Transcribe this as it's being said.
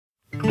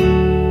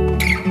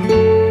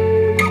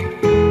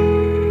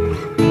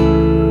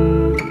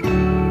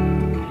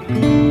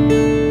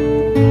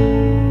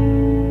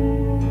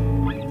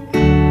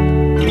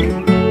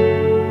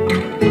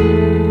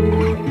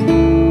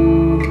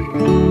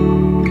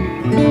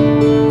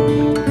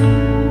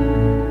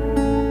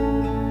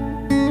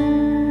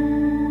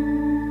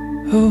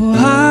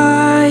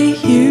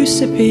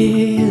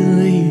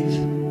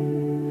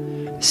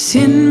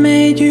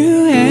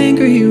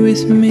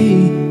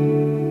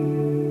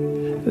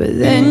But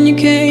then you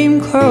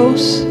came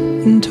close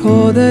and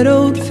tore that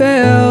old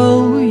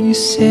veil. You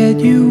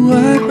said you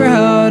were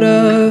proud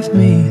of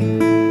me.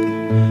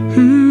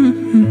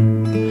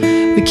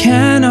 We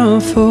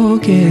cannot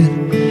forget,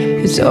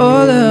 it's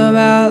all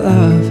about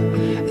love.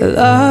 The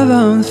love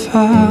of the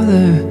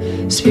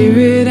Father,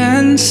 Spirit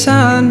and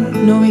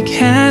Son. No, we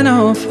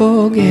cannot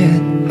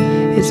forget,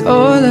 it's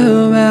all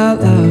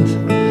about love.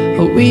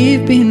 Oh,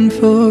 we've been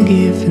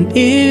forgiven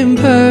in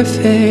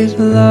perfect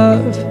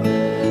love.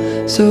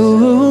 So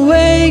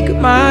awake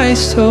my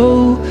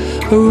soul,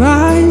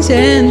 arise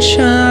and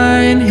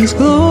shine. His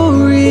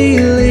glory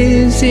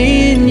lives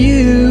in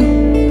you.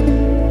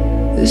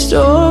 The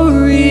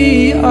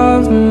story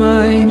of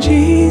my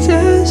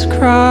Jesus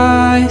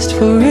Christ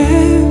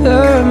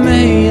forever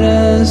made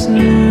us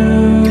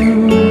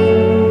new.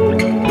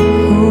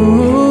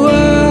 Oh,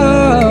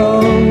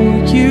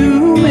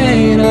 you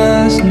made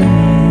us new.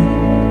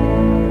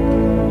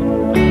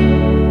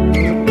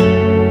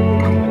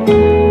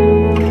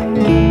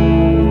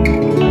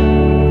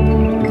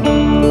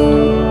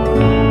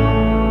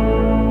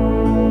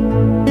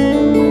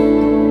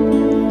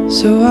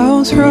 So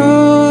I'll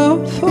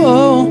throw off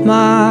all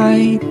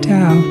my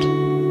doubt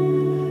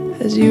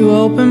as you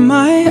open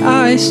my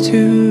eyes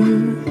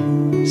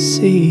to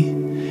see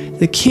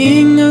the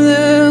King of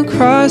the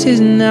cross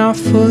is now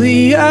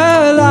fully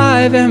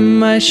alive, and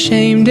my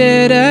shame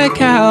dead at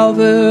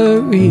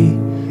Calvary.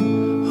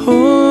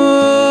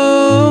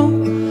 Oh,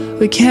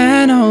 we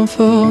cannot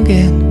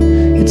forget,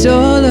 it's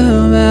all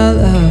about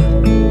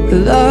love. The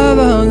love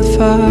of the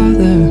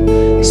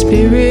Father,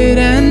 Spirit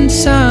and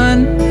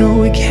Son. No,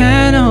 we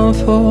cannot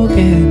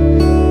forget,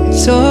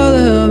 it's all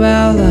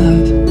about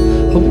love.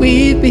 But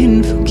we've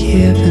been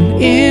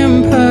forgiven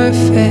in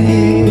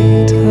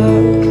perfect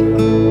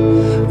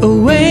love.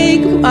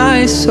 Awake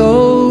my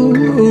soul,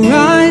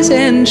 arise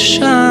and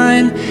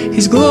shine.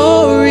 His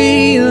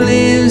glory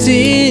lives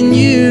in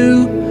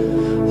you.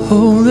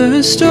 Oh,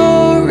 the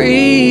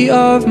story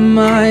of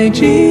my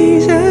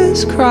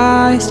Jesus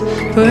Christ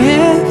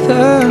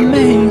forever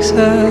makes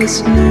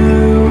us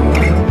new.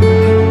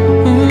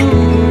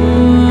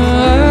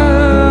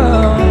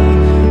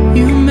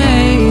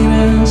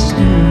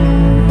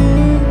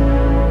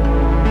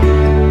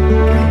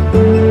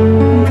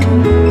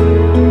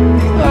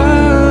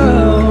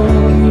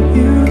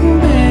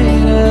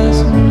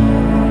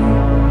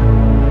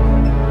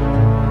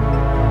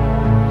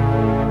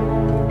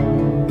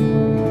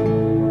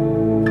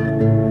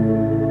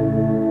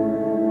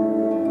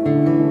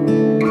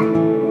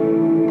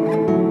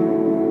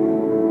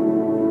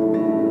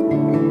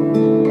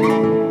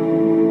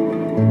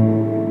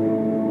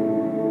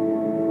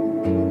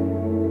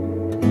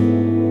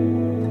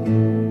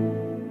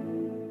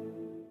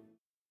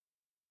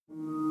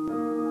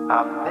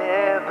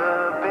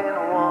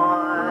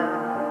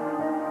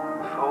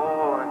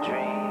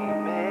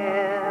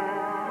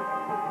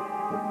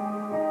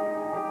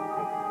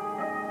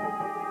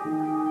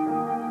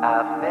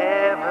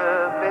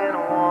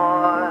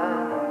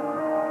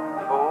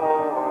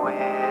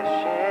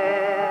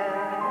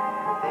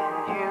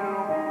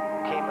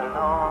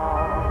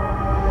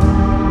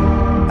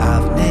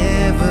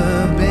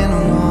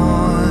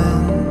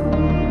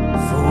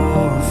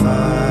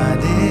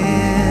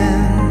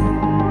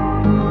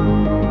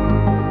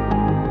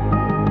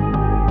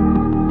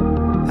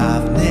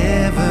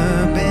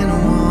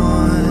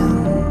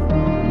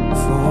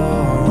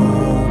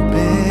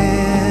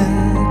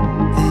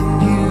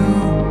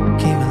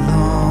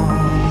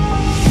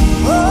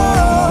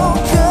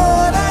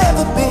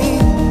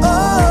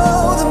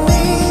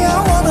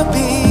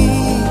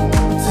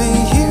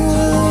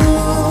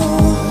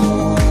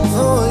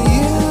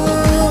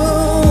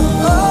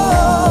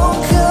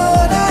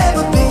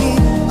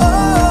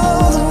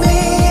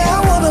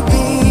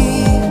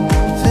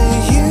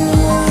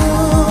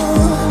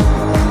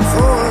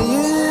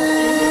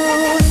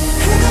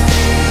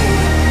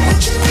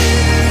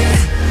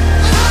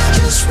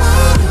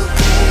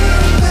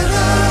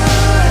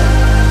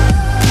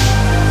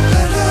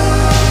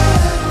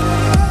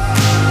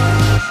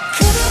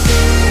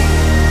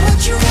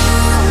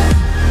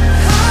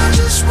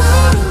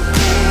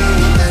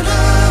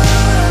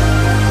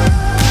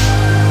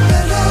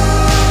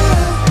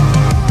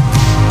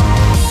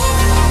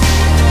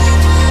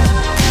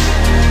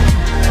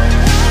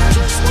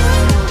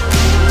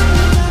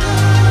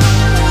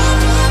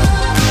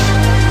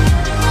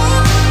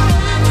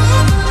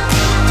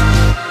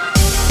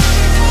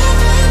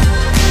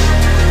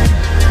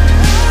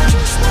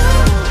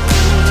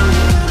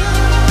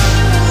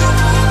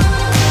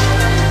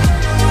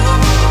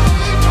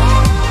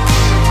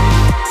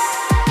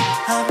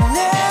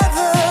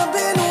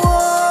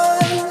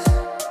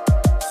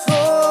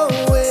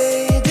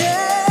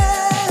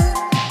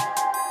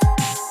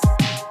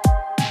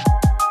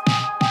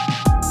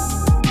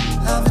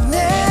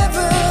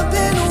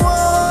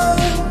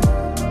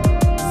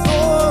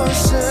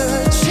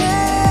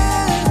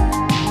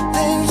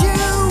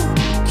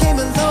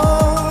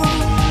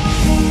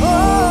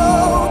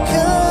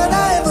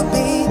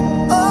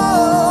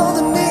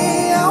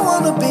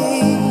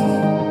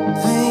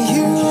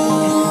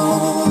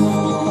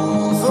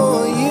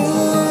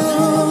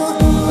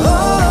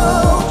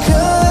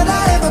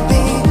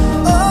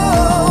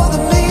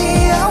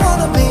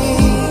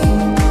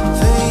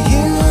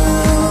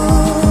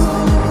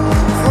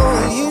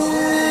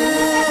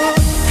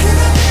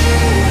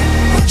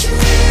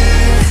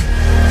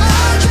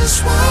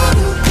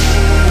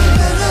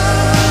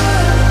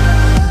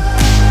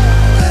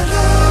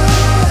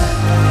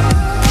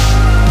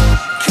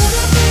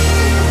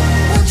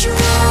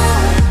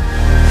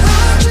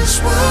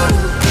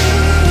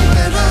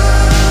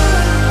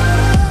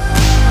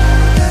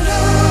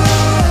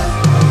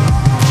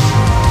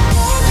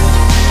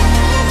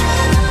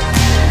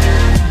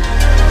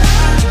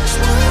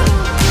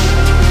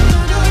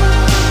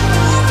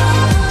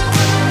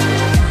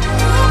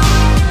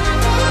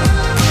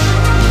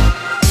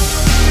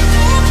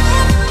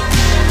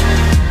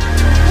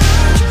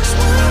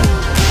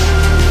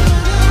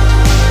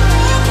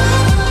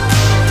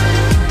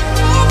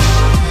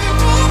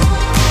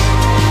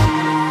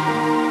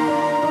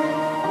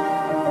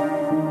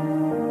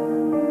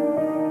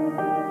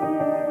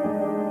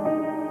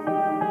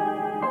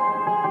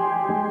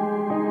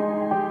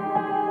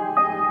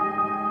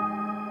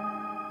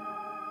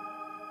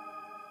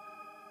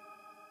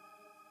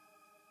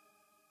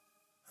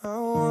 I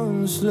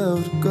once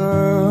loved a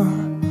girl,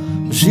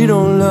 but she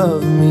don't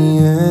love me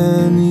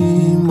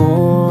anymore.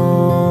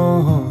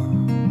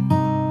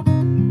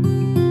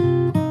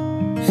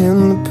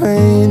 And the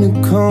pain,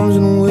 it comes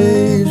in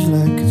waves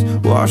like it's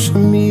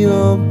washing me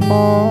up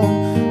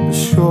on the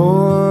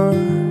shore.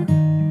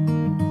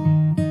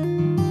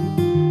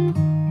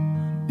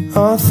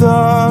 I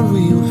thought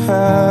we were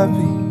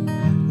happy,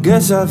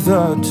 guess I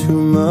thought too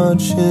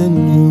much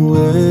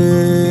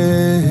anyway.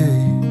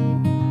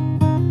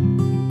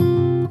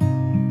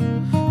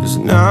 'Cause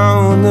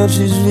now that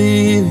she's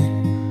leaving,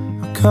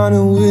 I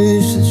kinda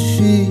wish that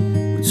she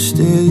would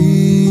stay.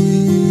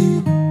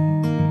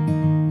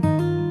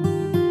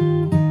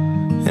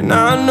 And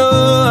I know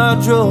I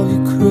drove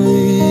you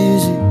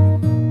crazy,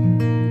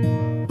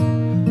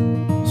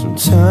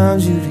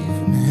 sometimes you'd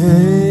even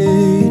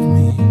hate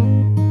me.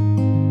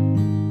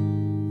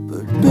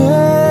 But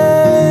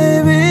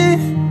baby,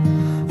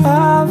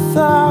 I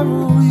thought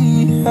we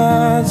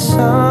had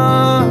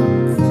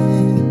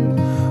something.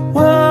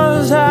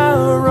 Was I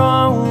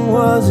wrong?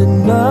 Was it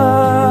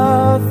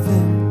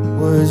nothing?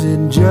 Was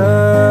it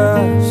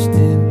just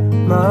in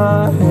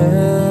my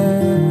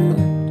head?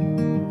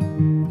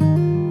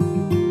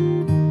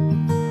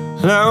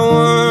 I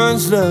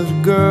once loved a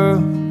girl,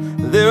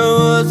 there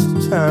was a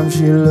time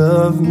she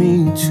loved me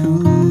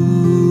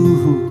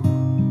too.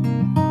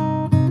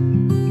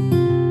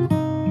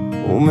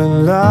 Oh man,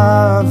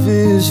 life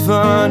is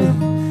funny,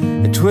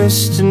 it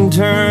twists and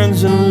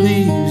turns and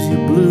leaves you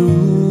blue.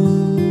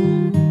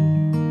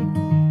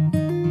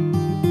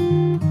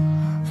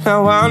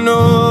 Now I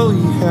know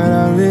we had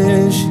our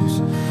issues,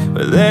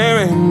 but there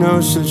ain't no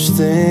such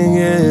thing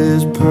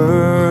as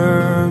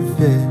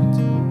perfect.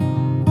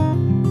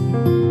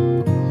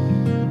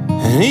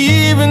 And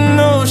even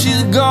though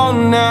she's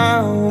gone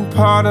now,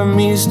 part of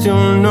me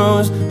still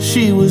knows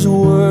she was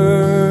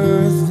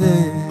worth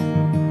it.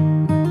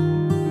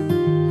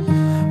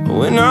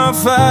 When our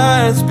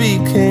fights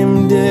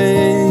became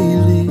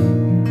daily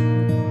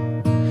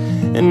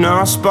and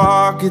our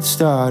spark, it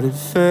started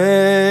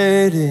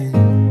fading.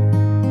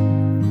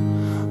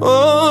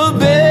 Oh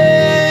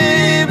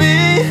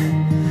baby,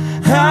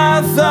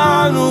 I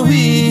thought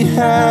we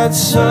had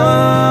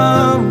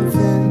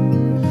something.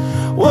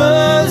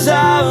 Was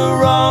I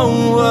wrong?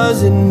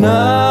 Was it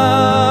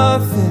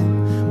nothing?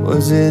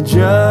 Was it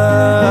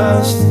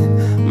just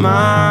in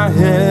my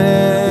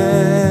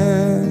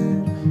head?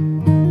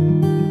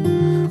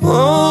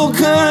 Oh,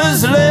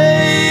 'cause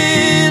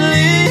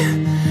lately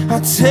I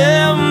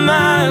tell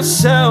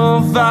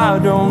myself I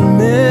don't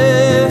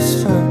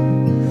miss her,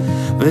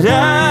 but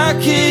I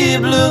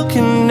keep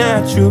looking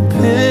at your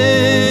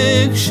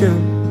picture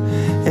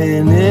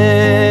and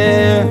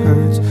it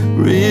hurts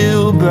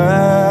real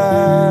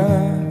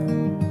bad.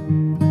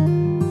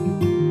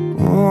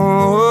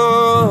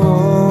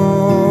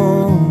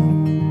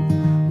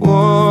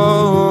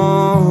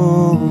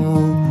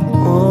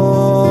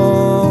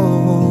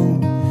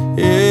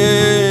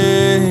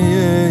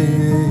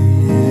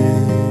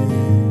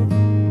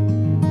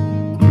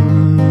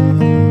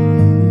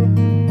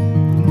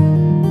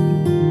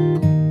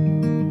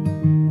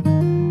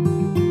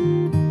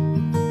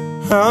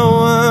 I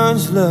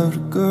once loved a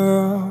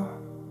girl.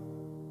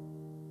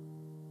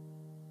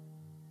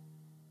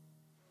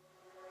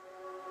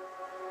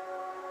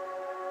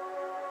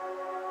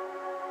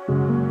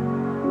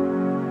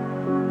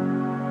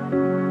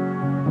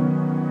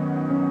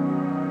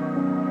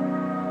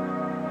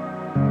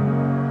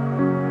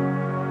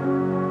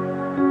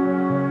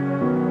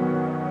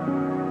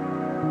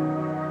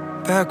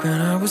 Back when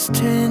I was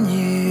 10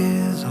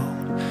 years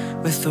old,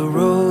 with a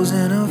rose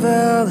and a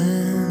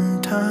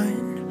valentine,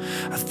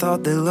 I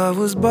thought that love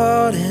was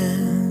bought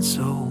and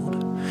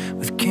sold,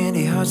 with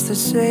candy hearts that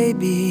say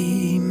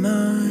be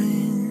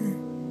mine.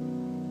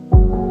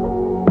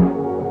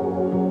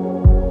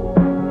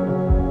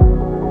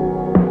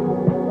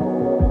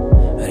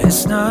 But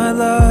it's not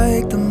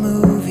like the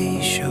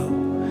movies show,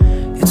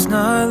 it's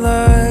not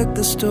like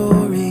the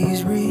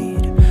stories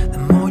read. The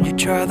more you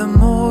try, the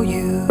more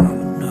you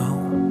know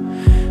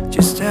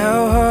just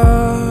how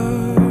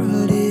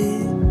hard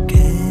it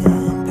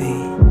can be.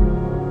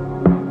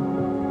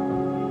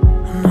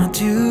 Not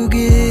to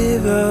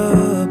give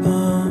up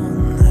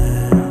on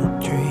that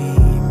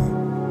dream.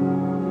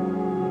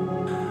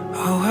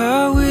 Oh,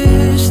 I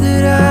wish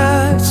that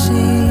I'd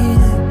seen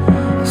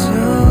it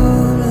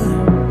sooner.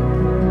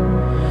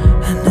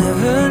 I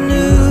never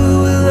knew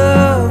what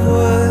love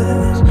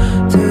was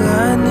till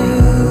I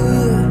knew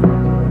you.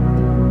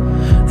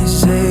 They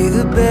say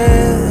the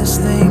best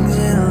things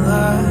in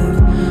life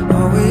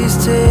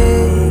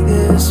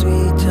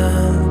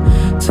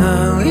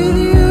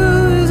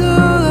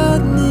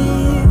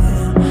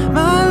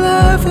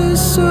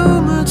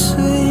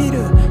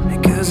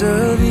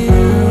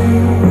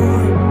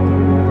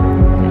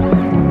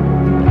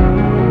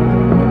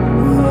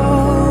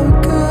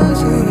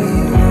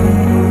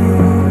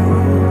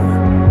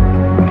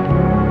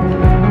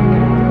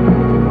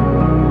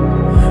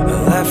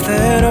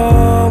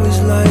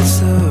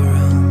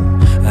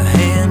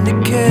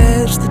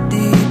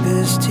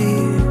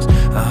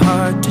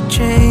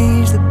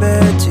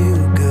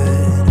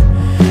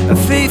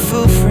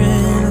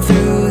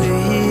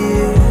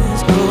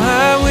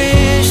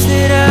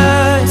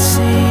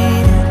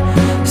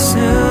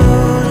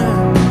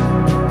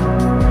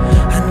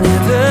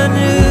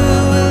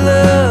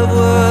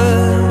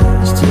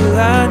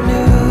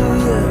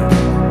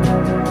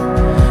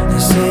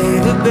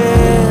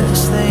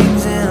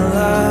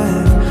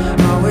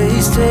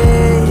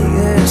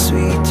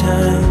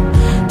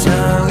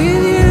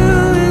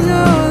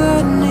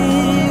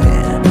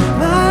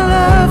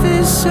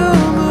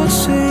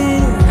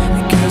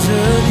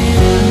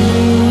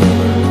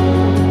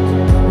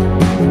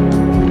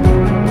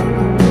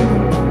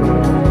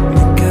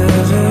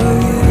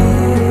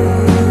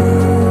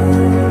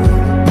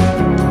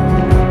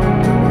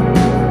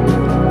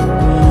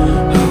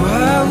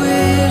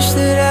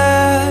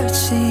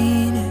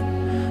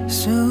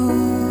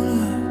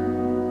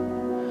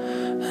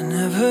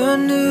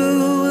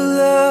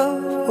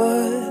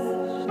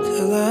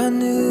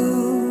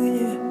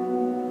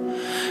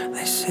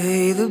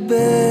say the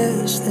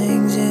best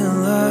things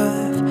in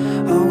life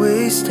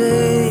always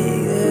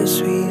take their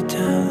sweet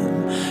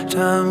time.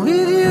 Time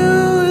with you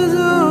is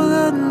all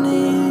I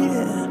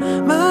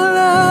need. My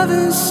life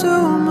is so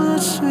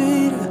much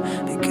sweeter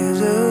because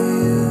of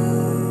you.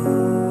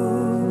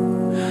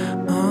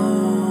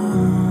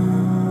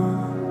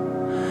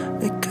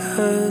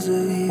 Because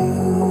of you.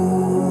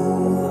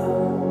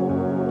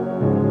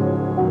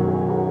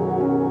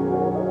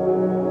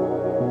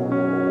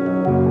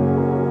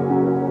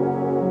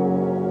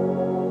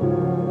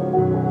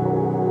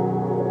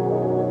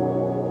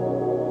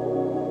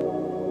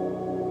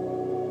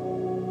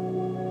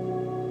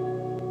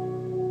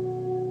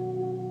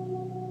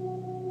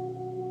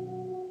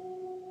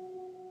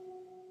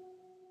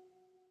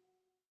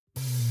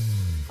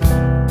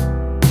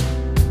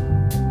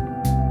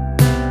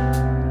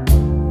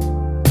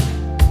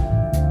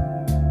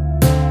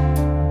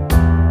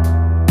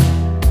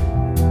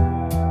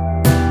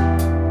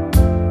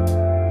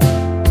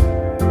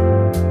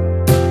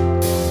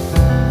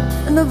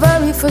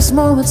 First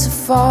moments of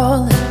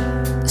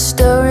falling,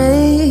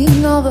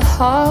 stirring all the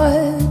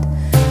heart.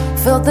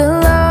 Felt the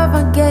love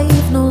I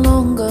gave no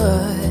longer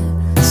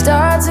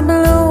starts to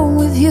bloom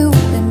with you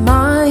in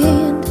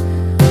mind.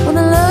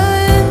 Wanna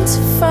learn to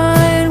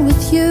find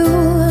with you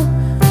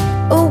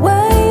a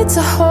way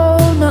to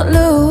hold, not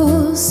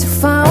lose.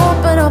 If I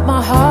open up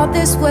my heart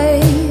this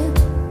way,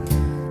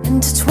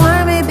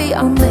 intertwine, maybe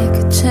I'll make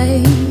a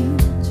change.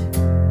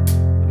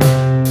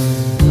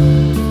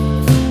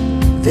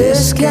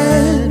 This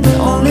can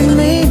only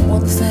mean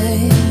one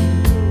thing,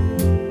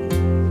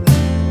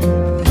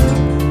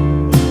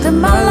 that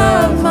my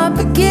love might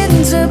begin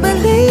to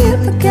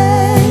believe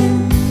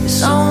again.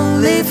 It's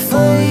only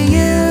for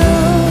you,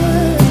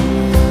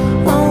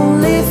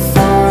 only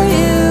for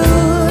you,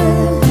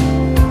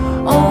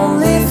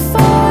 only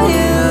for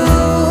you.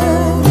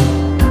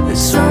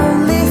 It's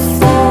only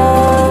for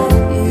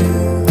you,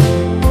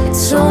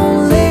 it's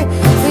only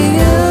for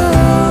you,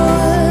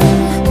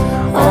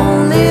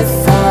 only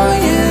for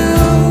you.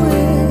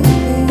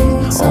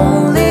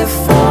 Only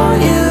for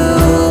you,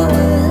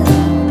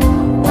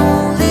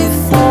 only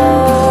for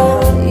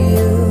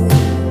you.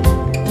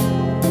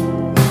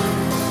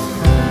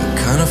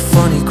 Kinda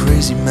funny,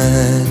 crazy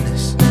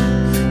madness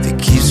that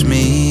keeps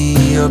me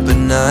up at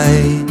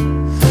night.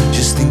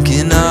 Just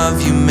thinking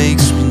of you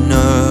makes me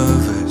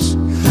nervous,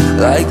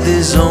 like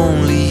there's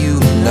only you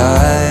and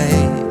I.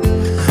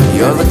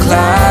 You're the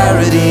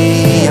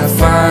clarity I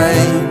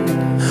find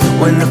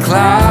when the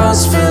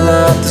clouds fill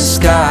up the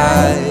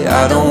sky.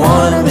 I don't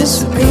wanna miss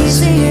a piece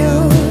of you.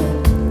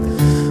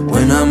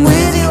 When I'm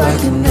with you I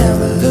can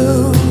never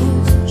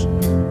lose.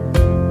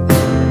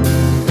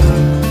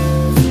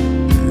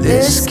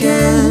 This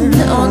can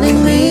only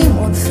mean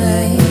one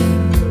thing,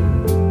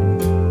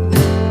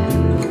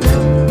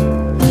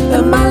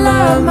 that my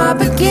love might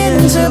begin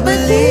to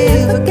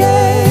believe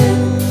again.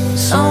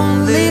 It's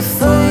only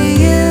for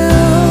you,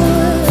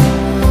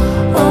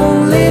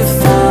 only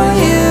for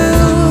you,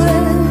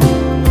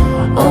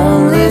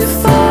 only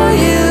for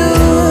you.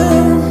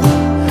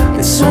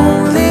 It's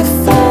only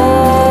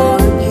for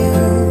you,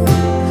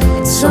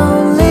 it's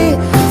only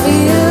for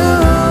you,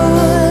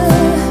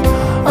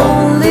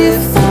 only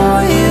for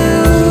you.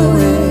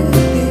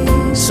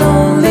 It's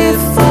only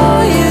for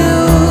you,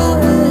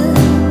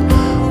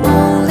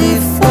 only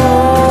for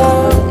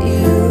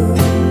you.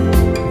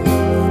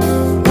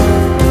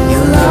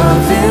 Your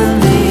love in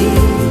me,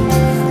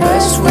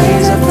 best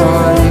ways I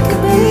thought it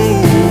could be.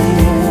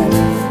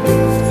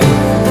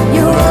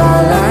 You're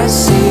all I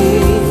see,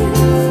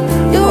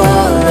 you're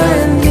all I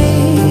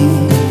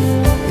need.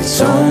 It's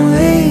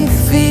only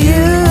for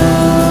you,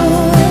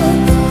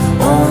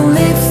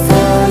 only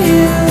for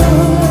you,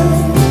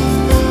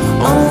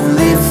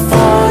 only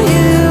for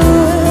you.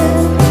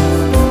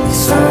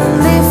 It's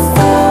only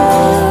for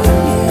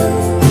you,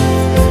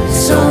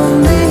 it's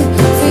only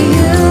for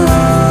you,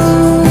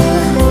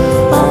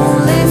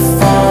 only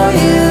for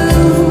you.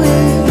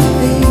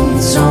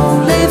 It's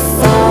only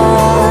for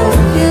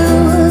you,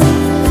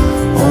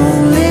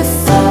 only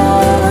for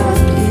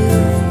you.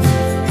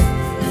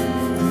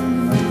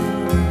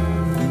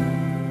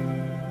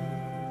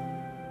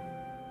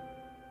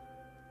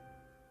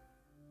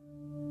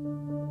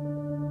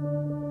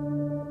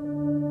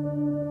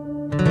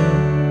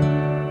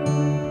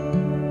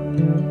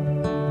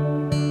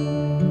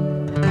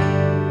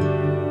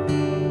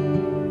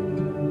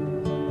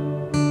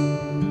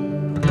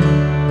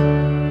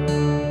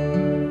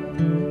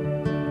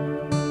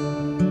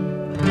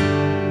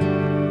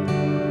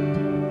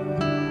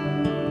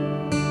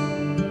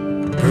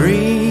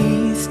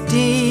 Breathe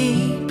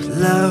deep,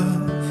 love.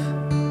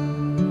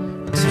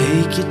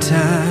 Take your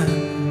time.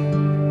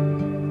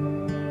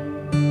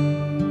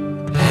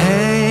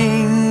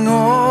 Hang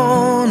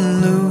on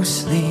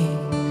loosely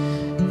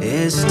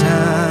as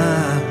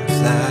time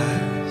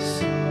flies.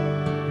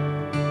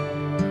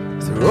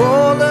 Through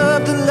all of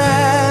the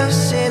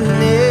laughs and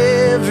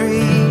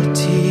every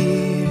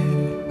tear,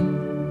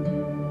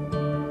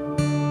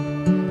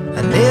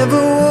 I never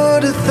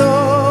would have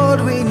thought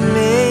we'd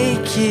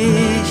make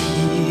it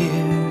here.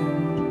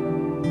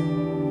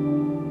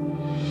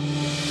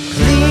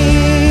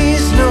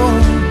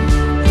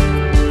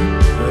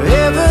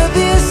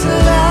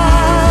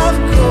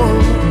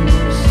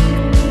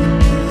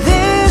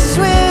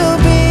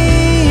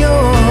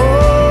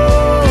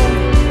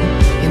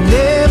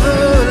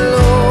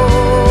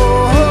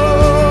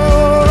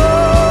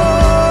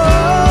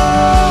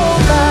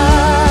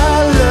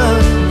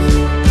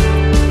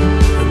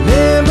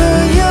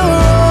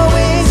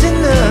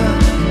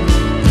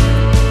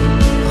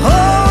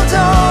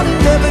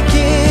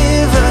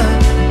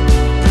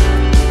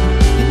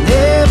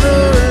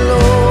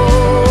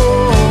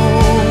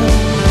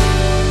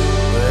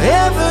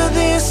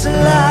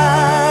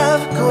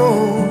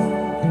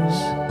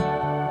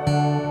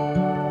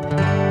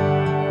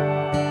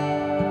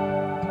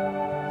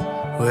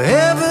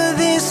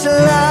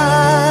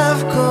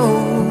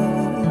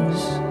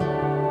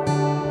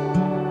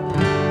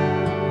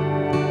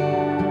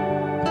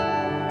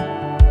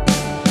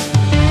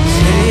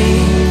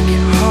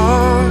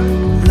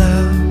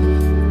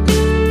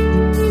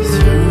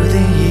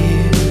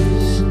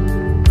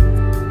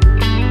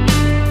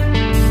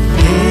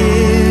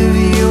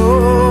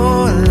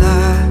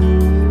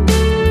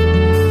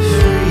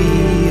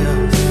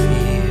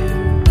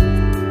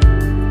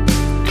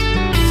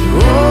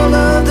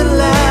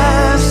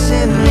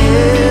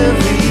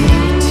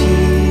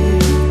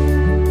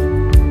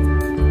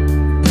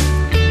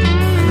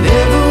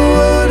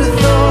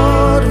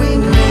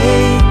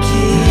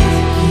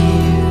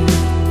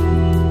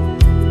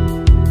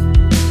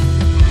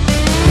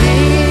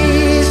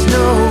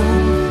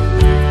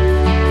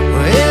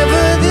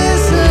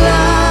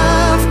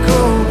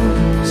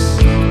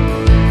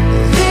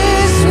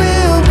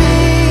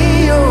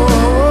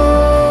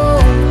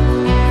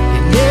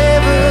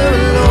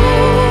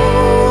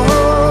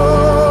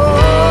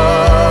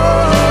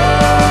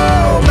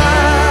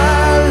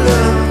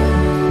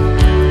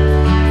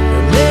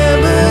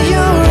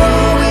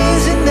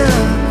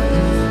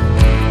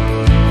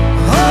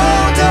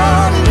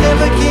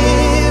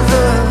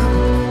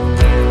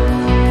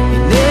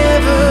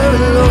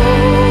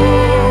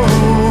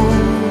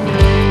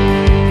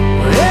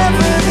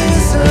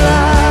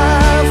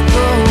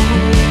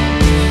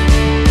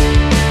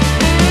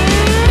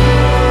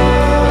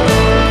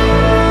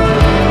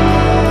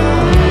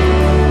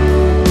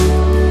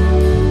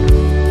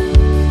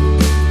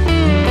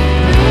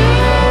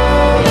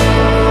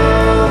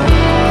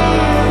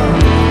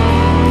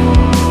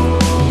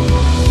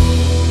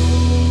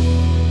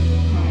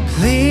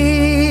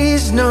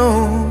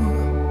 know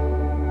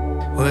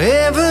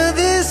wherever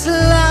this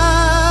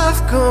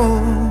life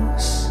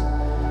goes,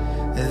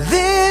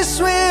 this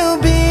will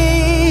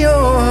be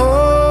your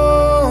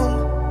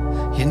home.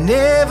 You're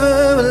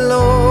never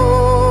alone,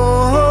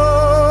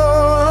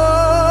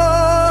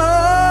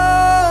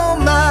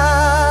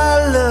 my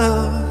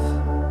love.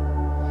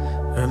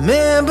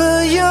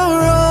 Remember,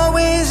 you're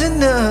always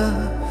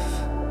enough.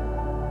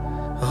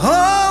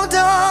 Hold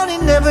on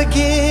and never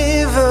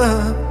give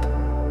up.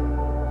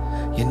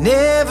 You're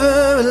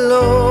never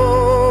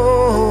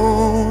alone,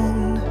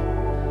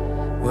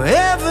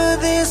 wherever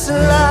this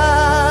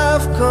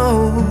life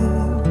goes.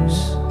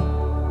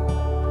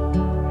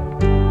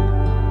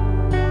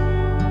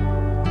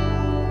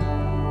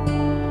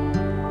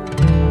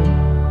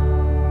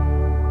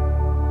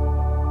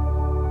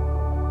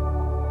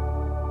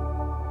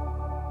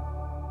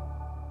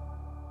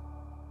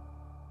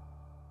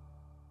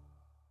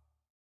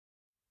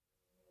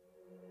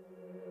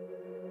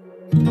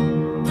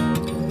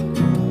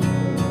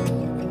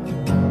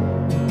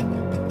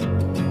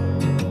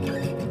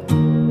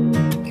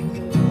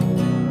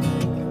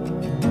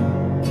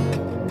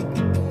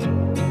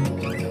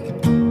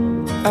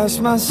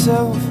 Ask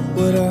myself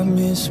what I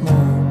miss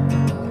more.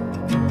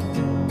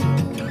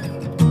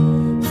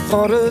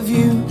 Thought of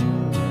you,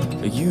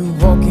 are you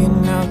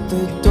walking out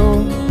the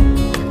door?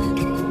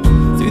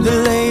 Through the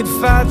late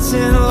fights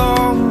and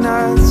long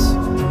nights,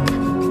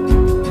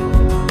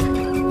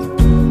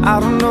 I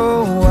don't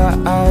know why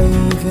I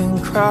even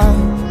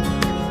cried.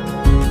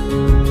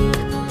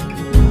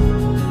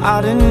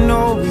 I didn't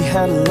know we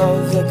had a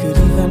love that could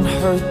even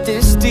hurt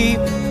this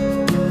deep.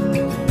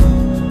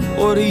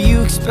 What do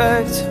you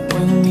expect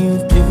when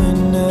you've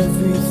given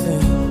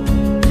everything?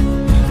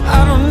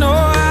 I don't know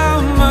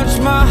how much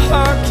my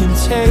heart can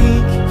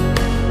take.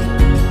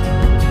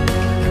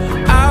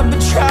 I've been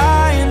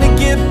trying to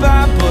get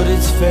by, but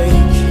it's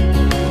fake.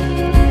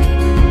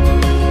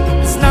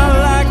 It's not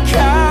like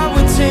I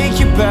would take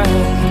you back.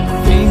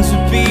 Things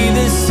would be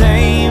the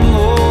same.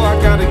 Oh, I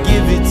gotta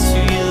give it to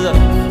you,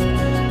 love.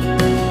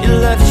 You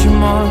left your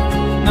mark,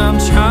 now I'm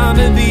trying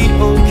to be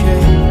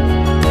okay.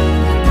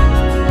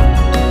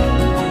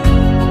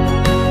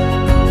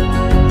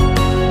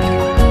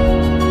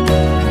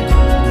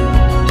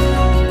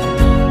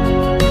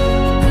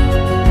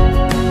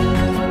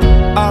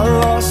 I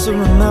lost the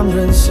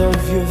remembrance of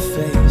your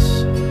face.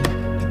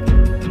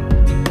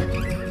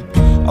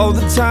 All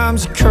the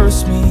times you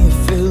cursed me, it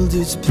filled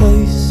its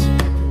place.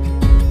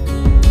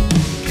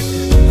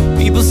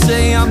 People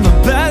say I'm the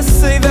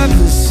best they've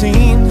ever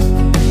seen.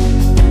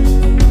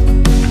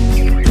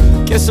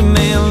 Guess a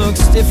man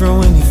looks different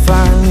when he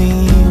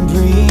finally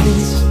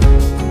breathes.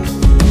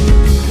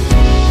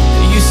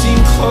 You seem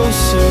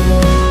closer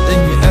than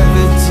you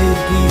ever did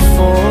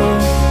before.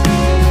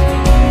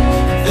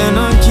 Then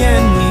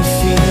again we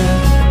feel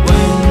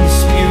when the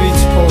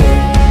spirits pour.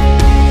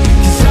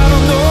 'Cause I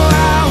don't know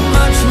how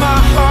much my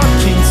heart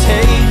can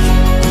take.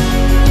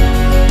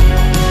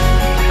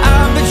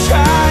 I've been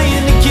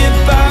trying to get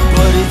by,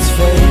 but it's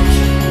fake.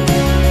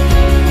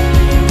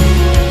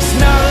 It's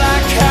not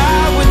like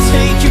I would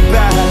take you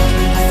back.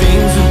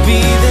 Things would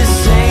be the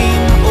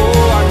same.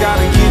 Oh, I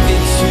gotta give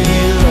it to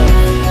you, love.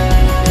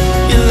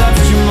 You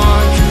left your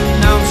mark,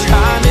 now I'm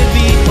trying to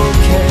be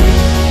okay.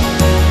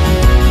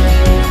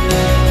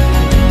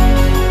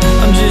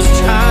 I'm just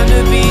trying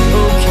to be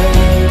okay.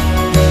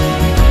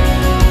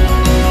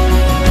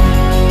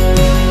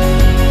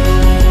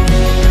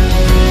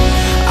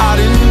 I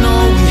didn't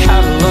know we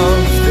had a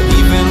love that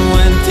even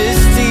went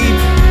this deep.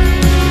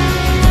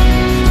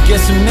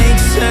 Guess it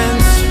makes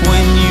sense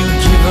when you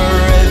give her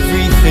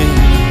everything.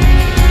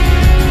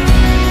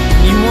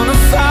 You wanna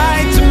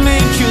fight to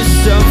make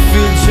yourself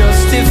feel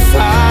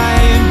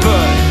justified,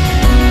 but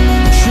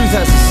truth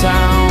has a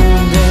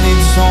sound and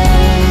its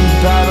own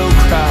battle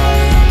cry.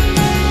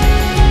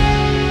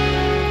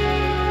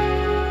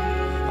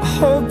 I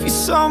hope you're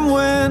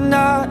somewhere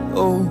not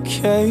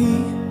okay.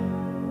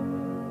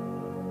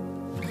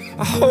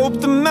 I hope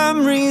the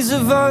memories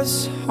of us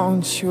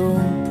haunt your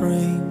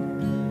brain.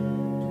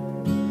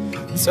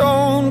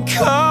 Don't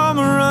come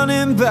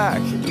running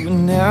back, it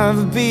will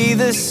never be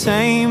the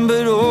same.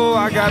 But oh,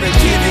 I gotta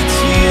give it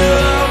to you,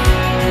 love.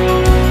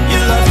 You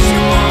left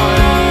your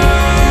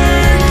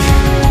mark.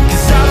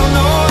 'Cause I don't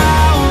know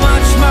how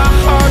much my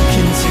heart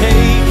can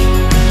take.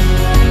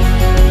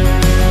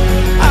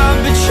 I've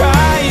been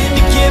trying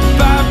to get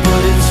by,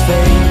 but it's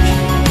fake.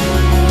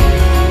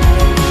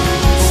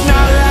 It's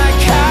not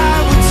like I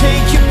would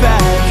take you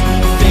back.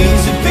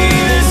 Things would be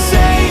the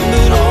same.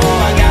 But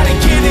oh, I gotta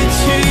give it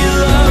to you,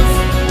 love.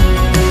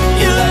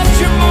 You left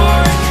your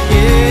mark.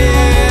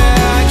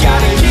 Yeah, I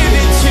gotta give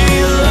it to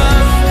you,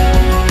 love.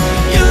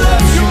 You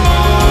left your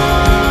mark.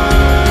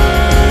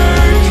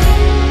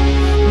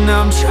 Now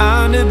I'm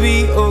trying to be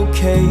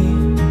okay.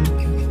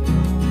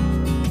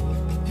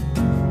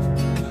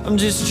 I'm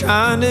just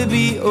trying to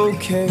be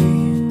okay.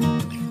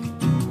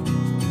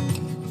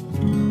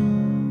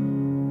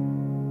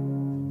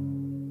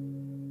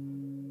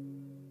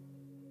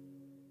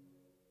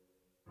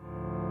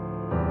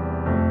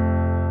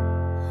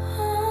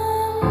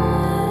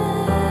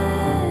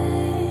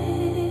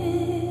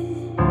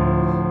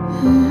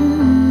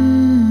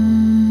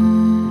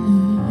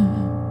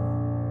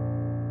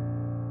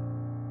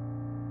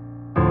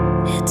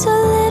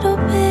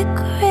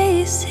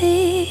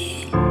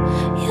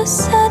 you're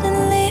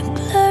suddenly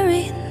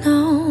blurry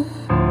now.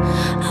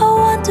 I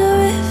wonder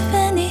if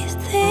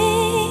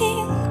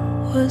anything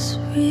was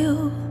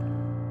real.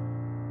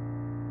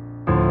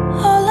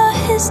 All our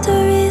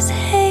history's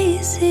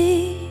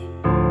hazy,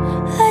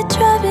 like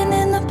driving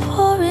in the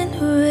pouring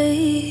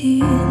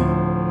rain.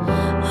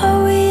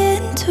 Are we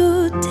in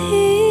too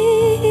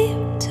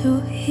deep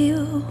to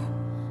heal?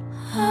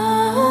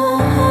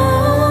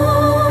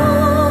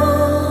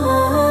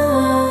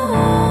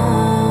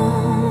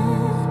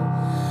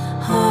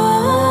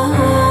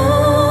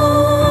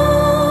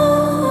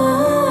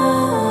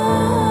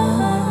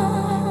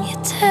 You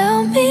tell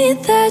me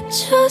that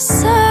you're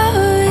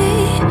sorry,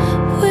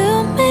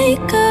 we'll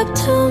make up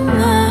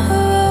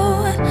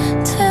tomorrow.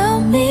 Tell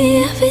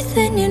me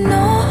everything you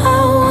know I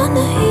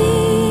wanna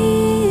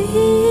hear.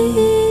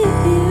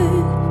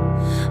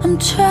 I'm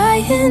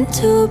trying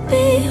to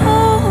be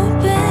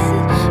open,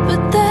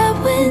 but that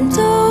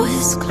window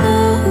is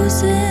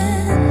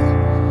closing.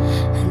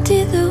 And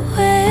either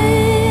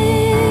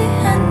way,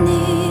 I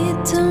need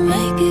to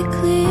make it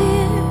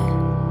clear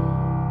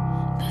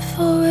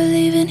before we're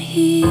leaving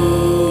here.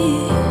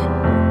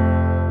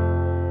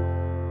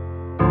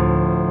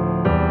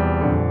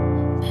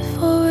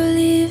 Before we're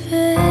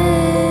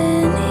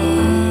leaving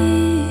here.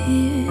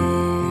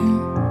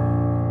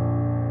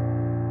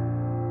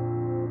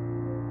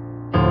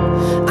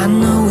 I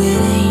know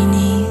it ain't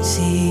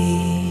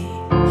easy,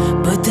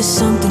 but there's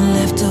something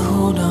left to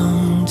hold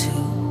on to.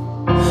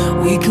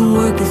 We can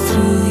work it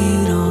through, you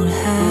don't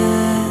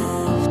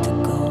have to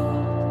go.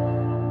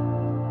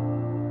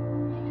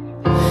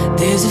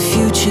 There's a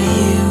future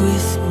here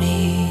with me.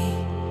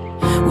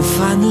 We'll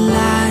find the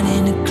light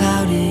in a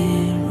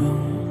clouded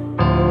room.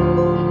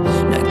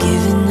 Not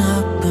giving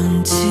up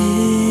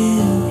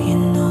until you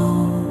know.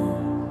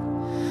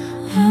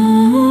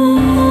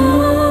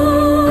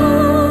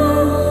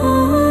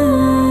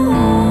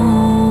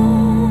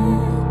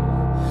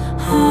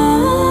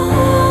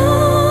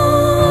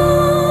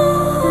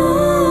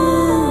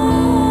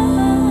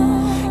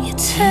 You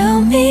tell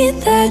me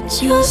that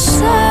you're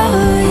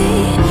sorry,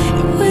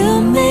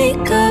 we'll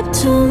make up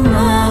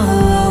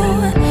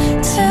tomorrow.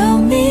 Tell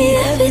me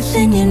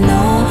everything you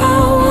know I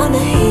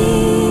wanna hear.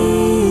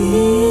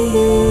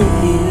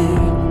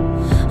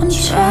 I'm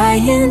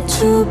trying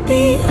to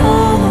be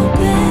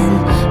open,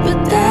 but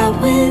that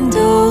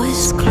window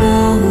is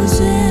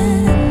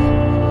closing.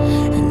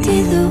 And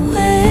either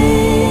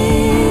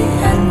way,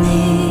 I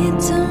need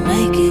to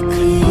make it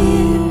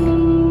clear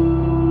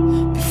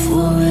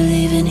before we're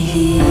leaving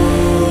here.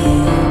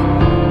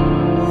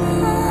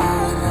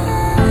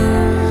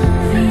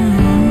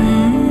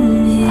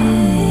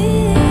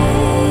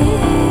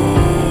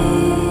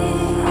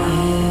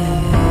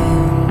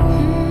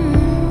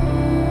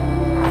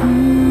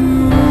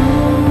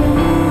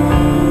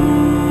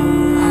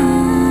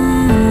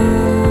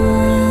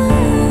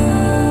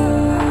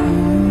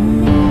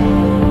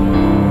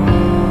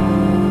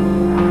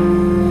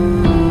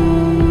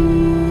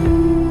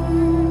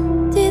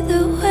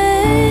 Either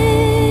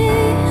way,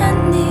 I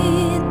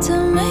need to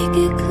make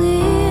it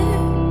clear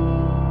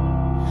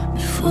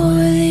before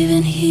we're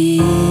leaving here.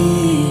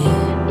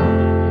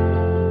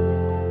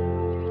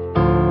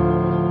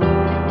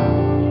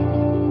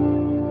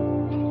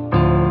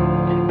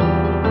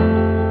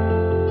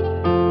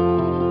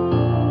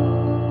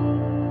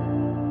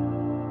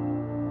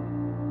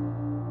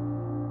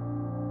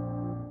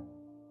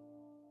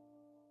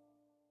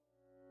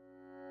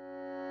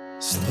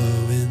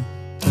 Slowing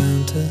down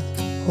to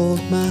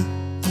hold my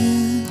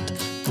hand,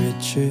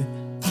 richer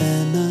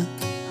than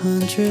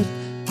 100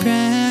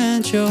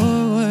 grand.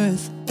 You're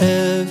worth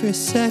every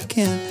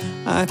second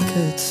I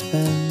could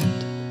spend.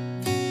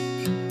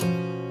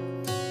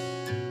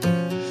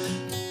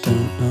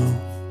 Don't know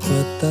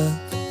what the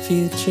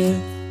future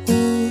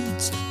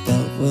holds,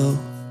 but we'll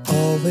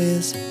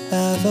always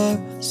have our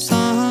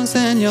songs,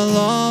 and you'll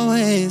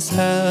always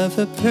have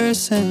a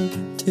person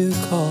to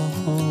call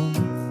home.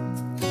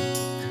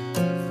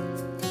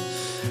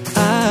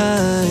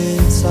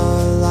 Eyes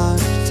are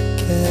locked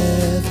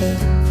together,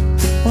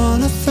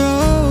 wanna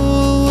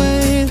throw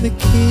away the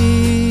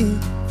key.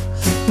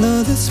 No,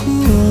 this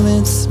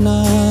moment's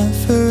not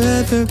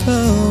forever,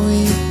 but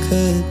we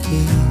could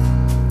be.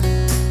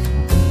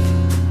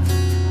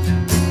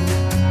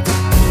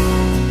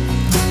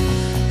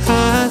 I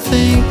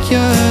think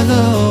you're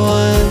the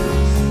one.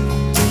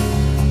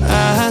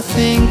 I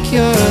think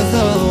you're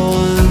the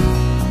one.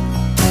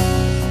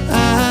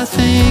 I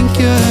think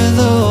you're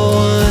the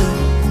one.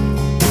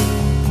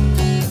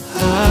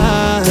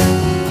 I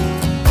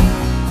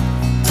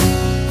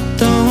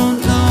don't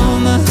know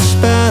much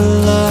about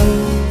love,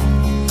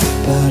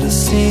 but I've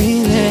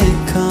seen it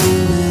come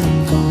and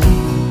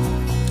gone.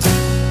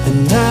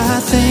 And I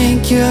think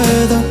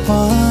you're the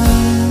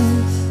one.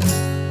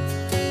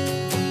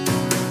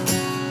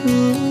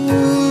 Ooh.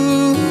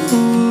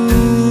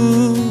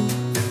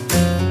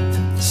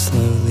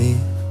 Slowly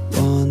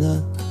wanna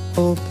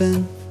open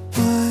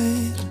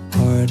wide,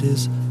 heart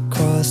is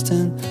crossed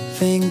and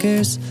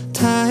fingers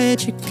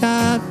tied. You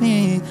got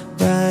me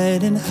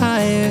riding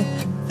higher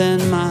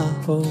than my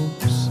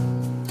hopes.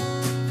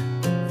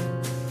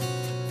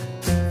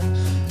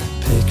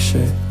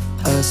 Picture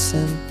us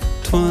in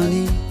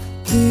 20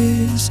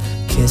 years,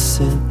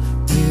 kissing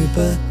you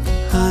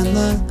behind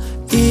the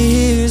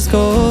ears,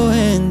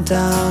 going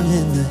down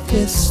in the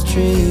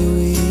history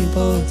we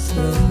both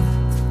wrote.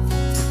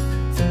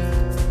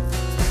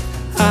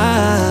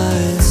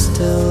 Eyes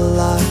still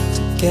locked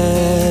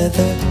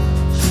together,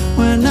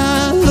 we're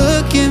not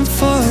looking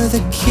for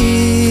the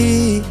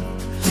key.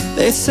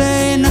 They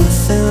say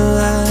nothing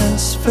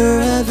lasts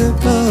forever,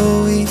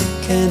 but we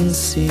can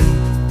see.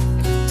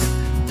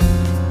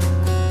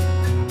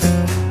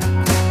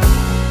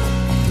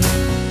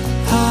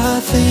 I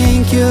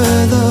think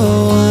you're the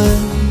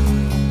one.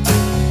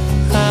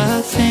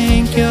 I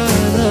think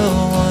you're the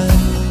one.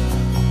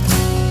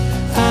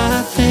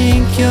 I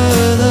think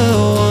you're the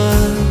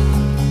one.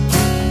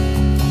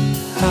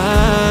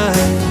 I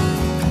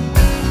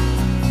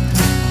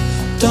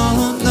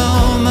don't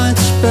know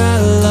much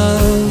about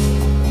love,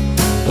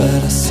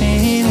 but I've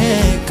seen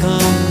it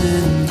come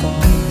and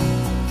gone.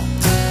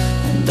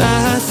 And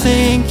I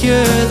think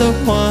you're the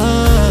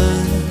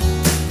one.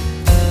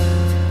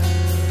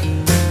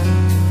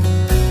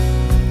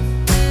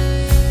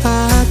 I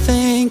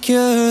think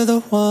you're the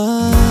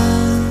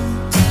one.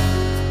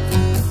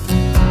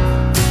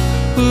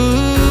 Ooh,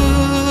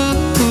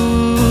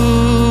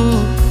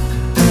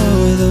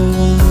 you're the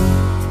one.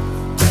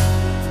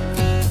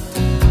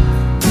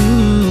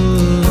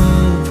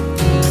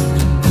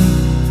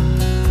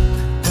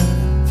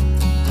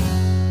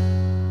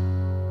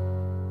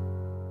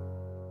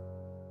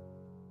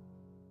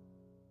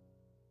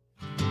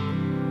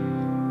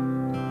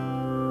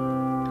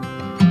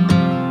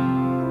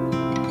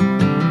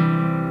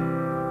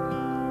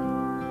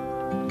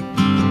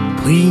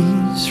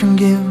 Please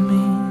forgive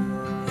me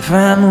if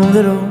I'm a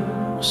little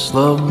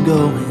slow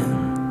going.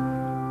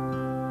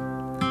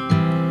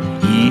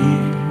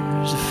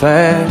 Years of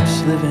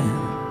fast living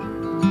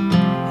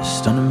has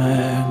stunted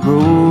my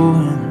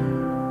growing.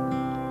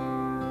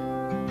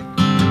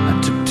 I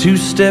took 2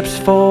 steps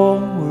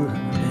forward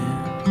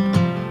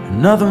and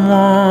another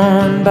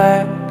one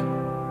back.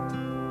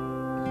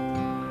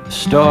 I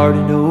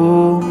started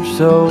over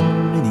so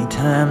many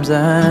times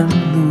I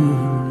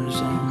lose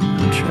on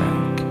the track.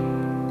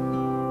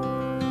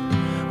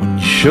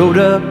 Showed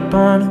up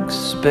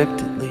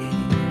unexpectedly,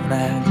 and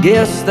I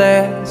guess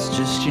that's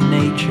just your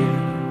nature.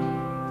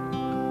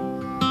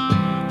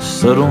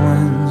 Subtle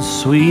and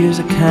sweet as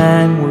a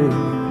kind word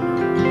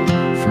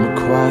from a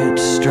quiet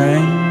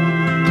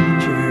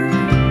stranger.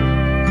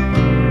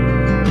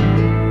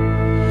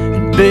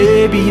 And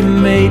baby, you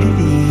made it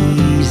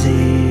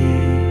easy.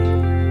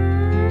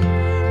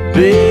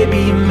 Baby,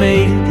 you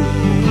made it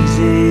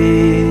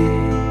easy.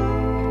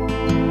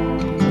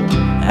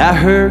 I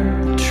heard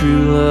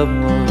true love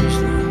was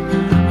the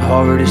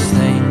hardest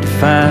thing to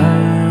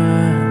find.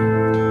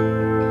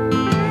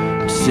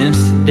 Since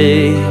the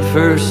day I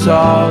first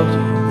saw you,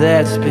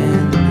 that's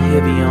been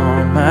heavy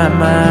on my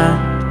mind.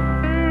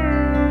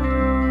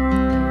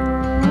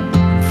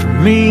 For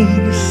me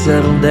to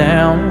settle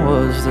down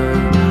was the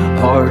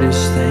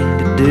hardest thing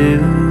to do.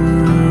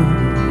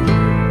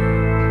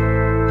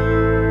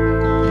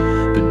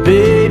 But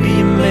baby,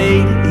 you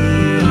made it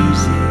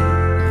easy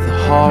with a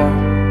heart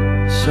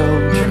so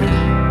true.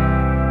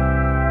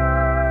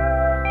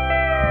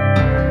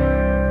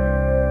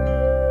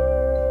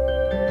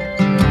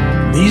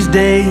 These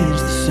days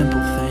the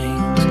simple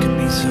things can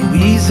be so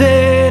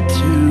easy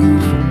to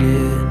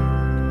forget,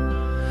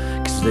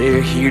 'cause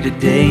they're here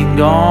today and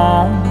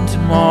gone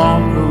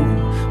tomorrow,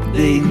 but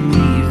they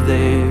leave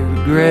their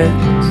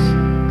regrets.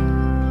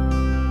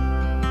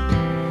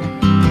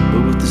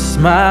 But with a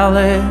smile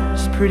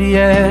as pretty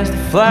as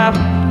the flower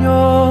in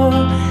your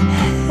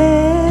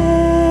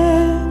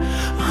hair,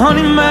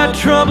 honey, my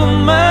troubled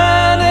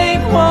mind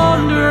ain't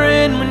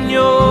wandering when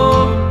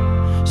you're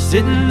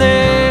sitting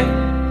there.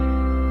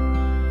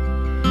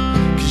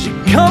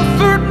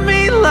 Comfort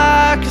me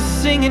like a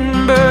singing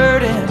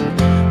bird in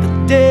the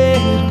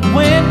dead of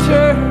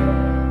winter,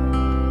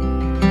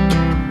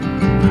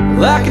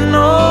 like an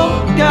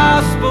old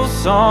gospel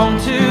song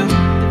to the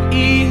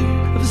ear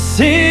of a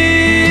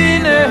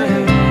sinner.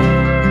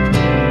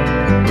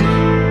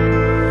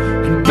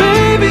 And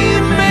baby,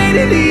 you made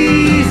it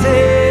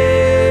easy.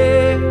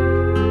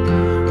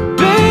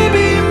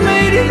 Baby, you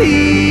made it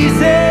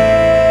easy.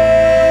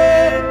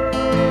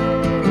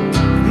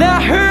 And I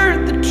heard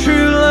that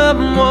true love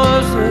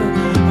was the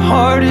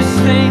hardest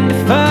thing to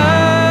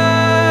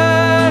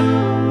find.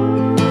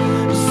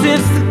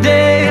 Since the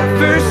day I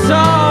first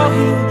saw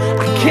you,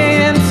 I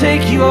can't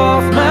take you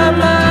off my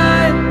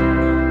mind.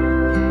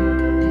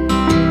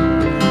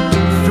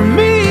 For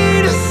me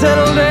to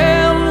settle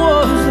down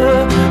was the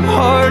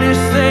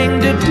hardest thing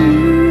to do.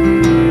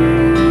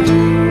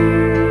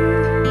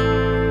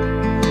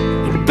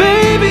 And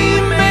baby,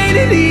 you made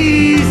it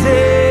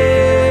easy.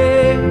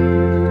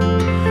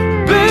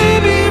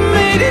 Baby, you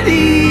made it easy.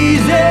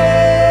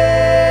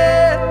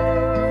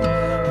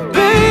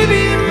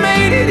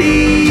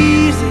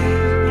 Easy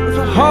with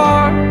a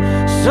heart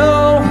so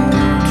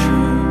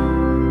true.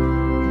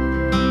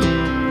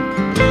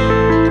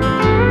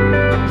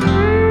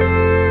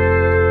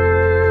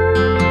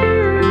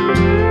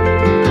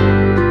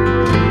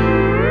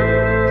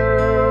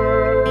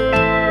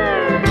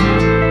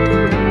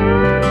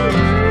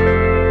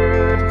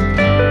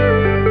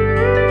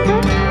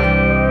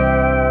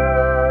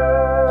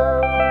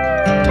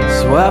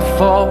 why I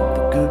fought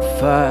the good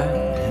fight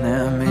and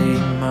I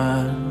made my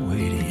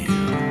way to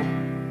you.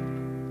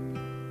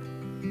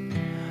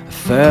 I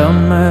found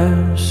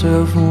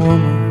myself a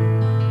woman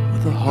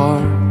with a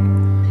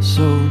heart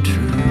so true.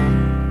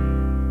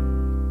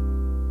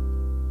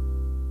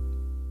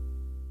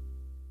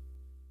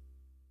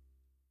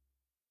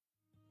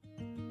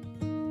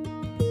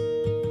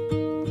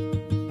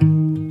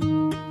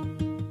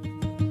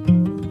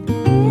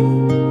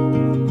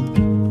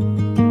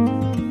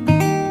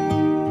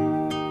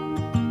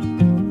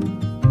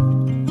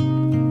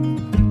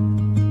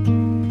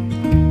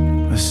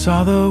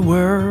 Saw the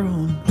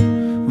world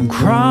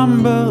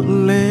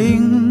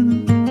crumbling,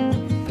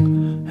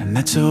 and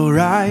that's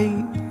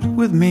alright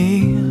with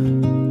me,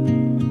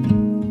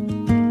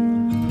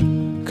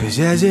 'cause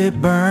as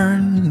it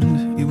burned,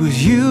 it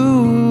was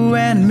you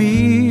and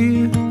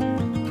me,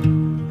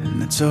 and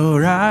that's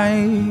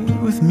alright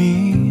with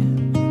me.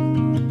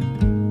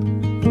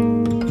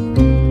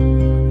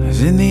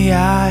 As in the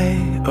eye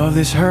of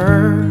this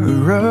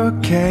hurricane,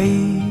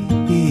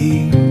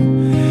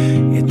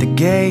 at the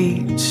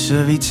gates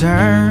of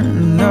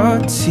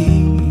eternity,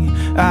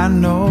 I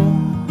know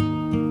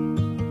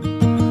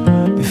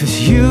if it's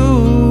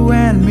you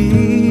and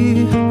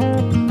me,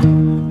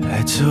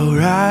 that's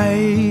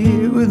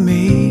alright with me.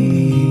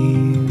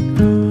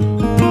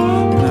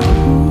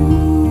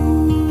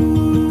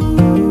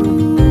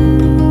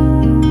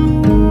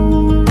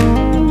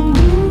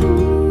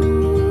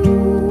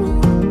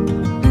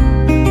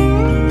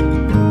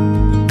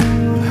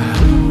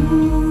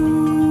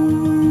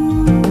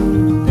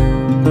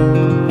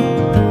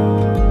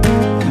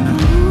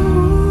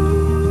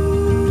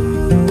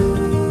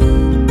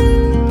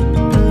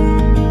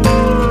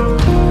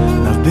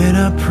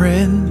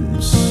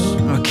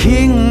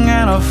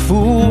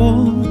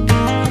 Fool,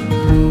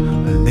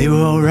 and they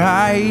were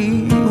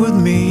alright with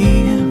me,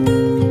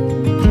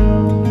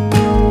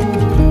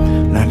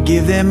 and I'd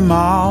give them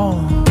all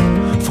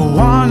for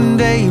one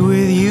day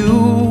with you.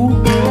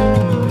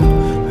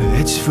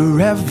 It's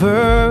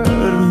forever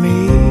to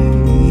me,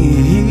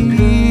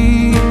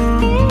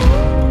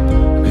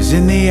 'cause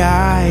in the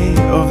eye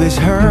of this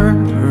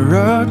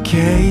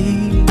hurricane,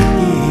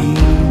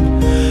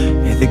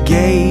 at the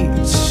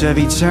gates of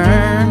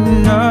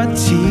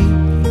eternity,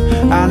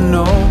 I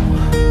know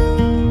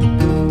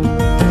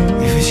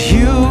if it's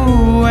you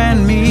and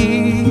me,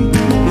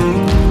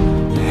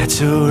 that's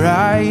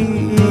alright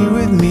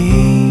with me.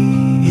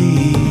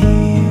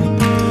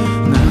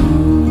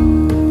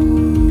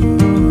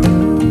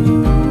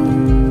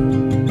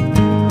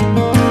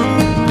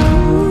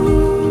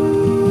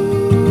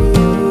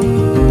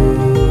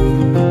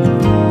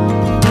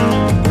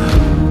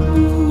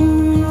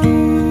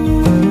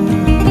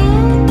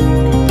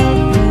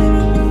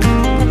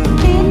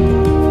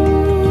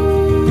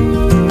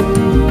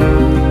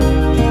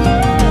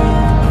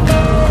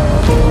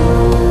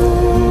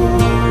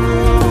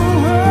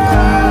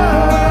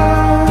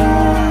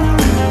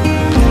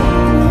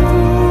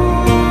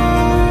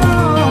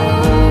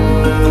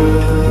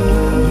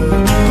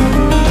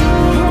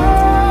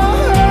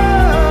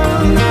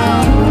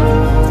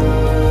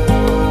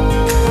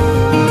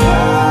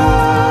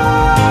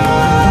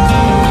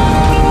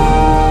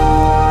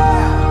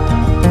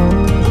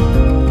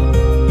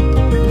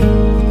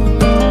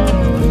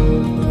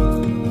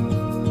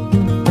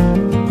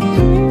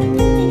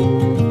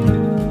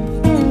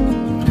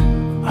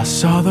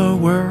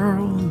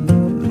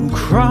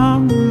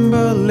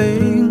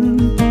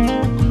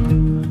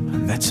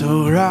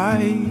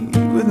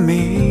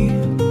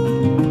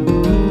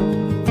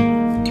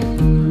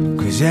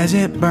 As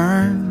it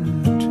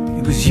burned,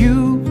 it was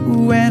you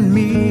and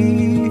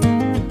me,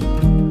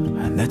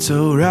 and that's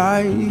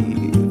alright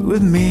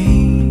with me.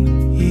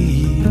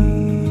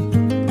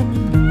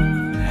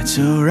 That's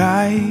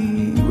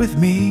alright with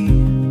me,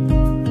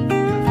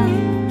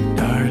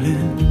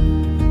 darling.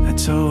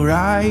 That's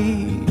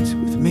alright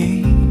with me.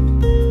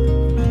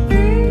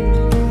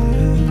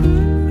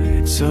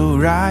 It's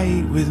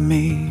alright with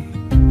me.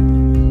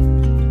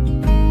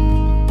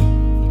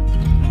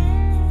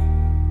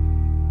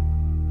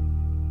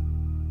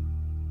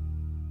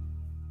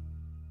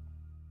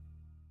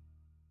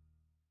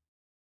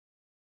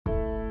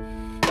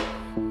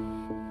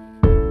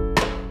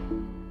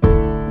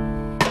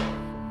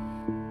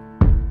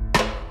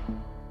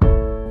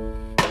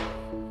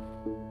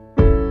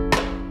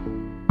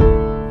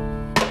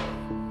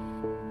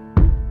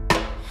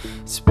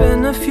 It's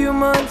been a few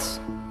months,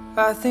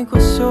 I think or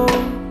so,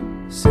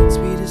 since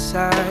we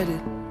decided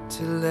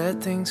to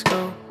let things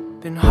go.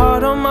 Been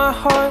hard on my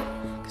heart,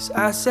 'cause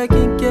I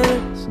second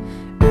guess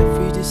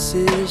every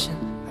decision.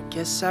 I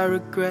guess I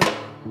regret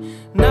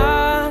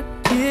not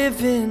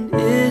giving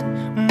it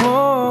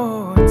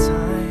more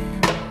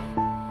time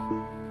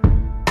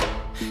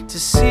to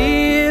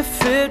see if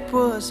it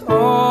was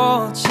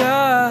all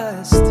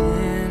just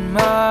in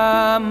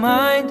my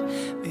mind.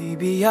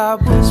 Maybe I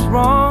was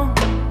wrong.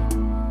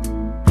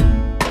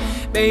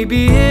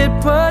 Maybe it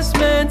was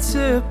meant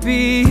to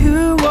be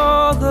you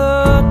all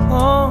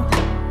along.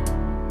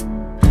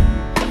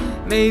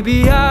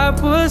 Maybe I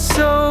was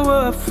so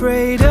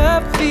afraid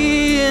of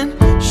being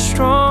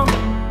strong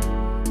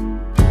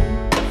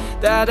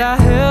that I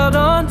held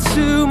on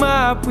to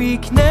my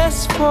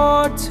weakness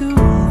for too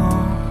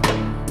long.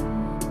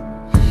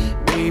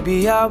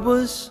 Maybe I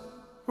was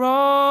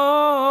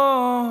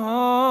wrong.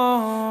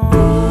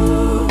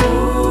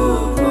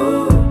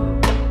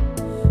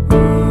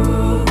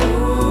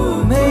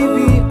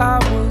 Maybe I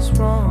was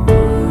wrong.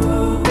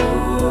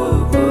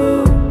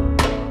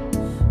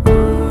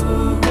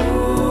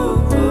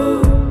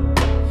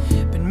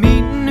 Been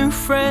meeting new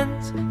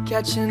friends,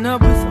 catching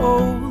up with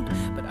old,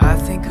 but I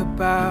think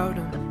about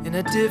them in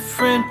a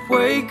different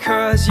way.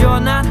 'Cause you're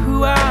not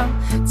who I'm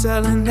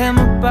telling them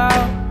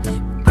about.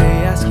 When they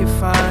ask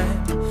if I'm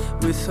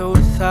with or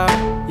without,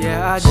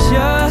 yeah, I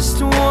just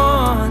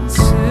want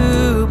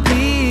to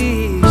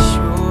be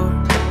sure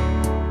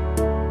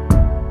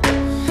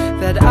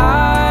that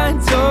I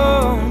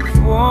don't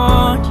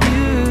want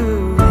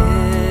you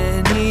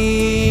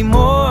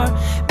anymore.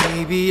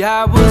 Maybe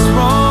I was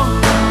wrong.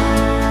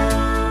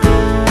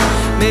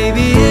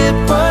 Maybe it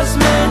was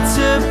meant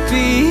to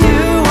be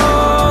you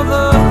all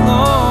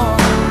along.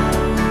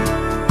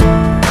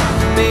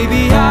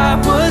 Maybe I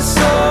was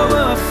so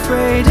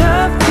afraid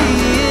of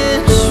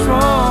being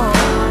strong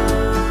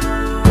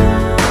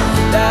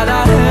that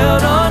I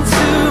held on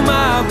to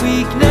my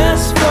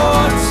weakness for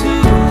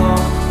too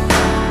long.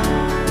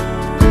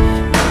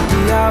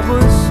 Maybe I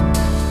was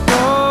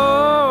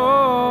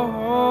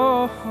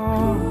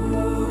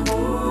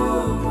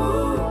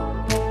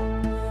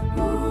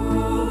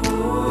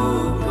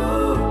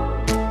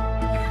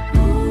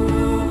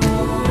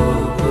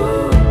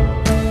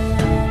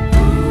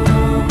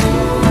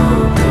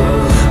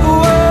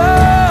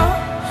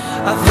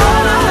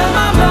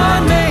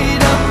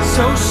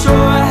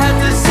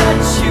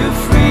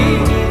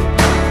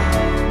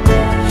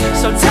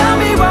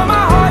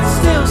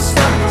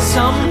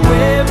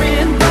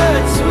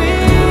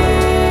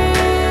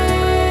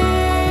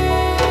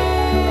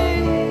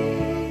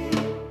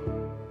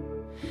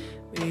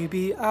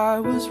I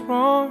was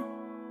wrong.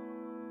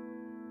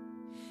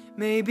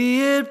 Maybe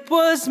it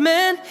was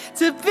meant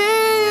to be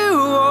you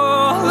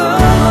all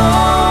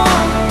along.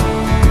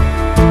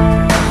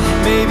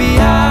 Maybe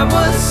I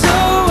was so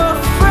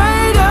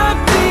afraid of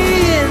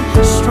being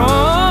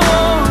strong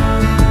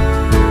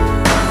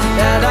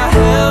that I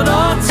held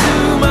on to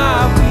my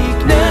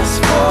weakness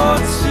for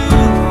too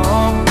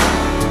long.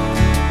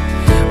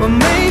 Well,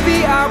 maybe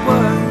I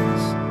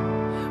was,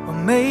 or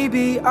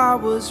maybe I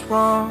was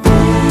wrong.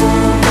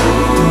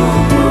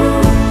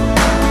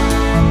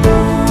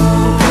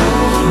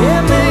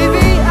 Yeah,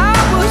 maybe I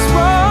was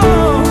wrong.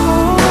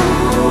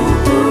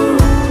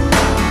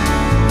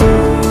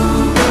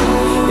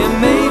 Yeah,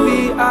 maybe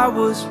I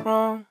was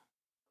wrong.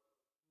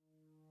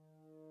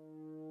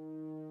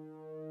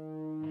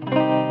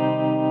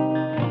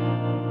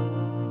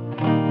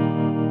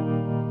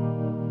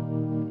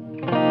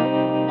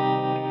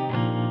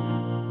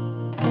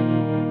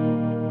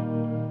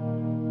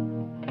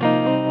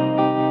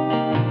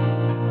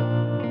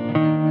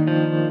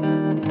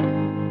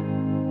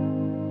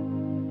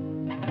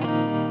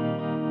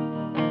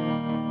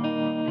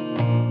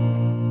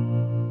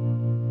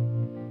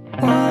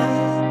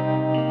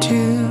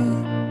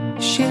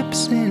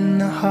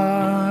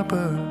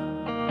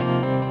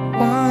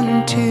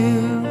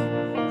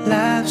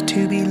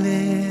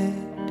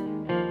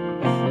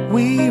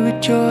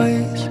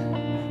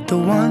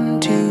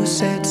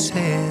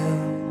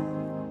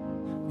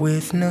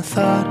 With no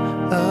thought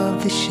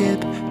of the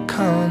ship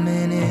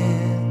coming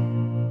in.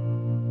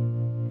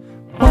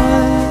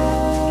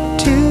 1,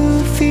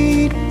 2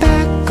 feet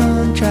back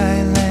on dry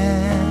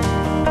land,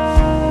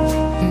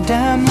 and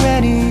I'm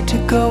ready to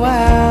go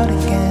out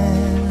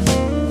again.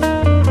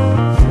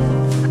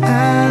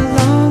 I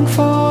long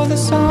for the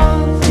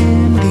salt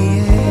in the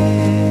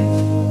air,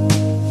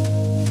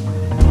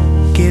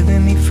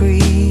 giving me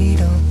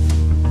freedom,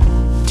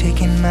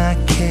 taking my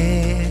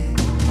care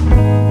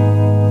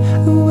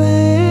away.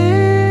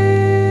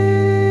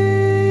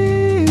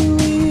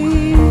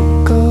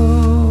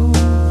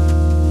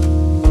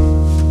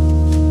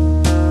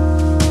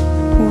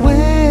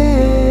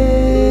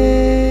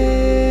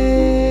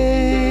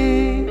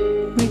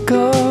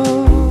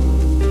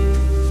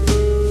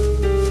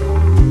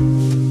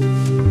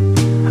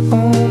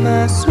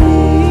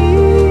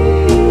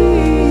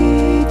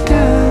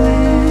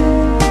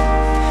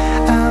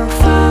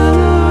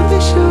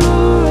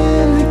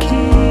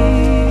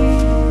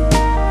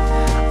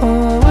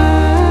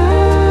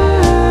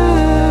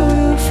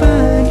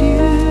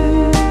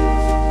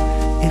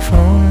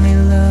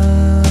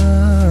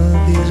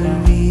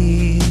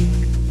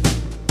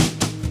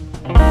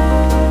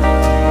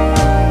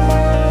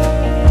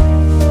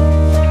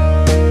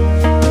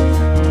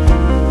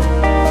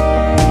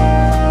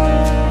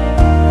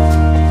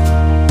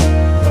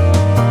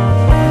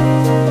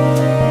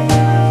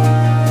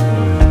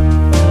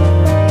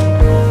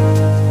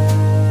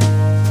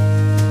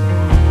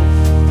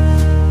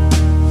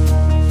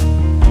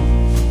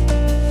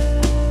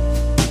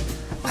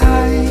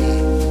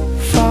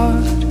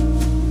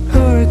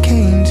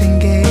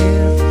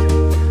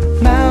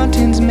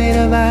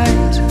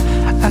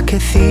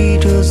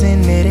 cathedrals in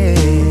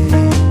midair.